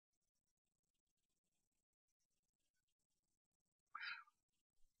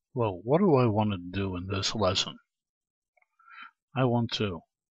Well, what do I want to do in this lesson? I want to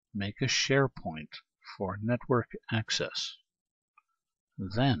make a Sharepoint for network access.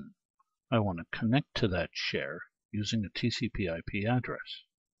 Then I want to connect to that share using a TCP/IP address.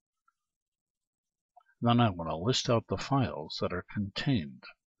 Then I want to list out the files that are contained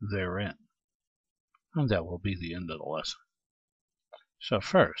therein. And that will be the end of the lesson. So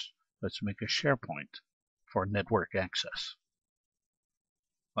first, let's make a Sharepoint for network access.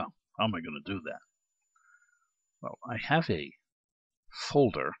 Well, how am I going to do that? Well, I have a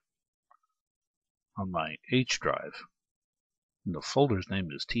folder on my H drive, and the folder's name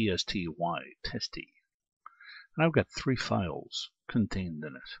is TSTY, testy. And I've got 3 files contained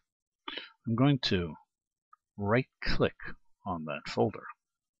in it. I'm going to right-click on that folder.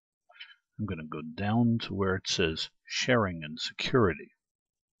 I'm going to go down to where it says Sharing and Security.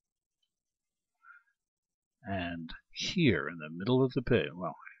 And here in the middle of the page,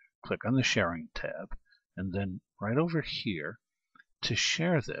 well, click on the Sharing tab, and then right over here, to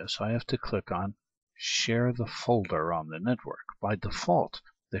share this, I have to click on Share the folder on the network. By default,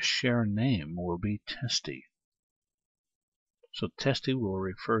 the share name will be testy. So testy will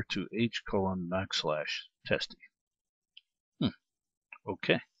refer to h:\testy.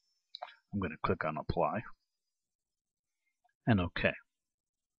 Okay. I'm going to click on Apply and OK.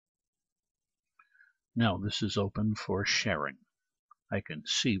 Now this is open for sharing. I can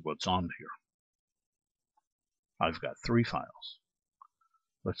see what's on here. I've got 3 files.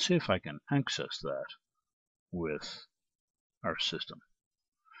 Let's see if I can access that with our system.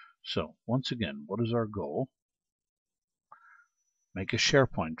 So once again, what is our goal? Make a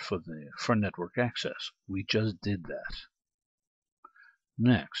Sharepoint for network access. We just did that.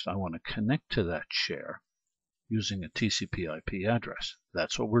 Next, I want to connect to that share using a TCP/IP address.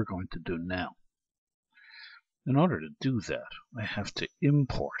 That's what we're going to do now. In order to do that, I have to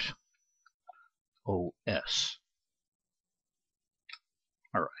import OS.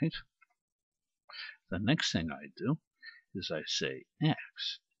 All right. The next thing I do is I say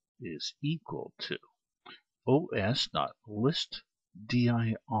x is equal to os.listdir,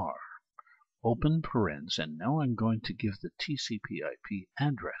 open parens, and now I'm going to give the TCP/IP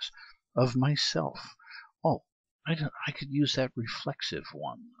address of myself. Oh, I could use that reflexive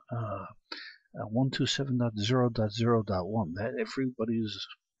one, 127.0.0.1. That everybody's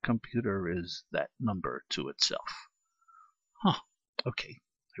computer is that number to itself. Okay,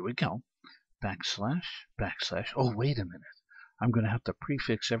 here we go. //. Oh, wait a minute. I'm going to have to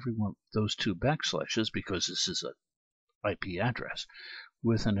prefix every one of those 2 backslashes because this is an IP address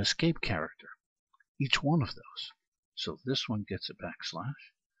with an escape character, each one of those. So this one gets a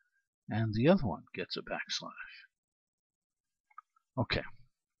backslash, and the other one gets a backslash. Okay,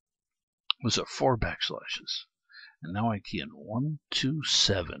 those are 4 backslashes. And now I key in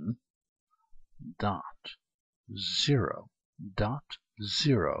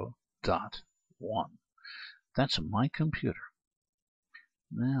 127.0.0.1. That's my computer.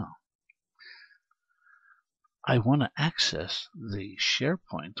 Now, I want to access the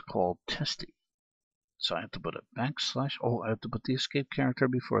Sharepoint called testy. So I have to put a backslash. Oh, I have to put the escape character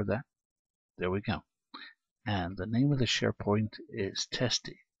before that. There we go. And the name of the Sharepoint is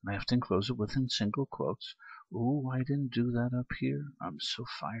testy. And I have to enclose it within single quotes. Ooh, I didn't do that up here. I'm so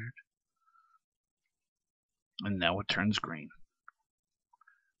fired. And now it turns green.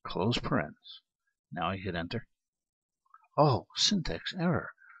 Close parens. Now I hit enter. Oh, syntax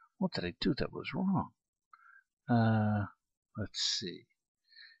error. What did I do that was wrong? Let's see.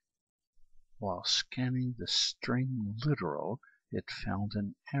 While scanning the string literal, it found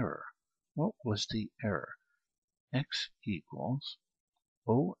an error. What was the error? X equals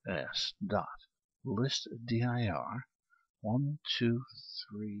os.listdir 1, 2,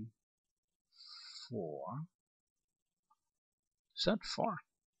 3, 4. Is that 4?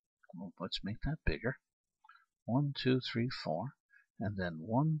 Well, let's make that bigger. 1, 2, 3, 4, and then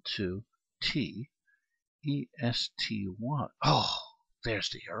 1, 2, T, ESTY. Oh, there's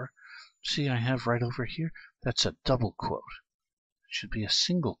the error. See, I have right over here, that's a double quote. It should be a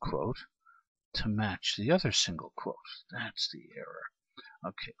single quote to match the other single quote. That's the error.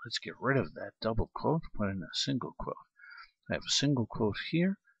 Okay, let's get rid of that double quote, put in a single quote. I have a single quote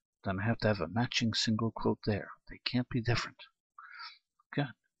here, then I have to have a matching single quote there. They can't be different.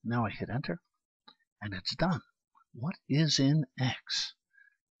 Good. Now I hit enter, and it's done. What is in X?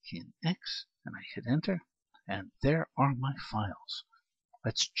 Key in X, and I hit enter, and there are my files.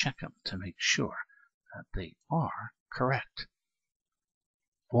 Let's check them to make sure that they are correct.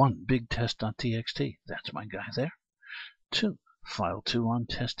 1, bigtest.txt, that's my guy there. 2, file 2 on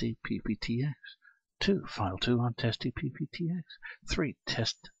testy pptx. 2, file 2 on testy pptx, 3,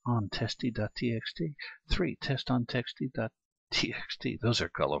 test on testy.txt, 3, test on testy.txt. Those are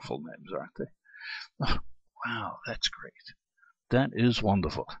colorful names, aren't they? Oh, wow, that's great. That is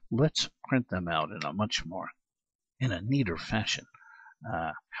wonderful. Let's print them out in a neater fashion.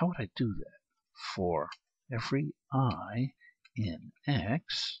 How would I do that? For every I in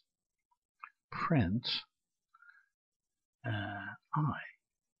X, print I.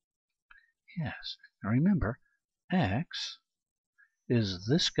 Yes. Now remember, X is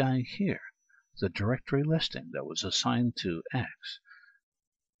this guy here, the directory listing that was assigned to X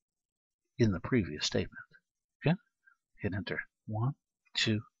in the previous statement. Okay? Hit enter. 1,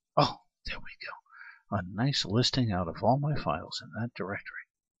 2. Oh, there we go. A nice listing out of all my files in that directory.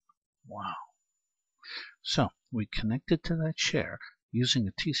 Wow. So we connected to that share using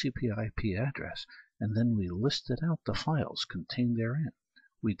a TCP/IP address, and then we listed out the files contained therein.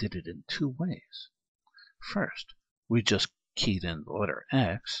 We did it in 2 ways. First, we just keyed in the letter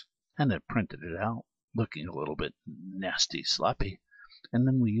X, and it printed it out, looking a little bit nasty sloppy. And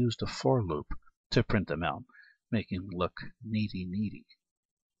then we used a for loop to print them out, making them look needy.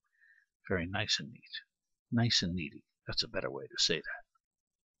 Very nice and neat. Nice and needy. That's a better way to say that.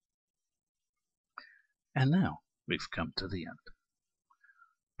 And now we've come to the end,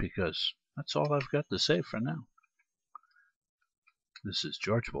 because that's all I've got to say for now. This is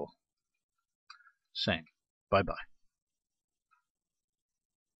George Boole saying bye-bye.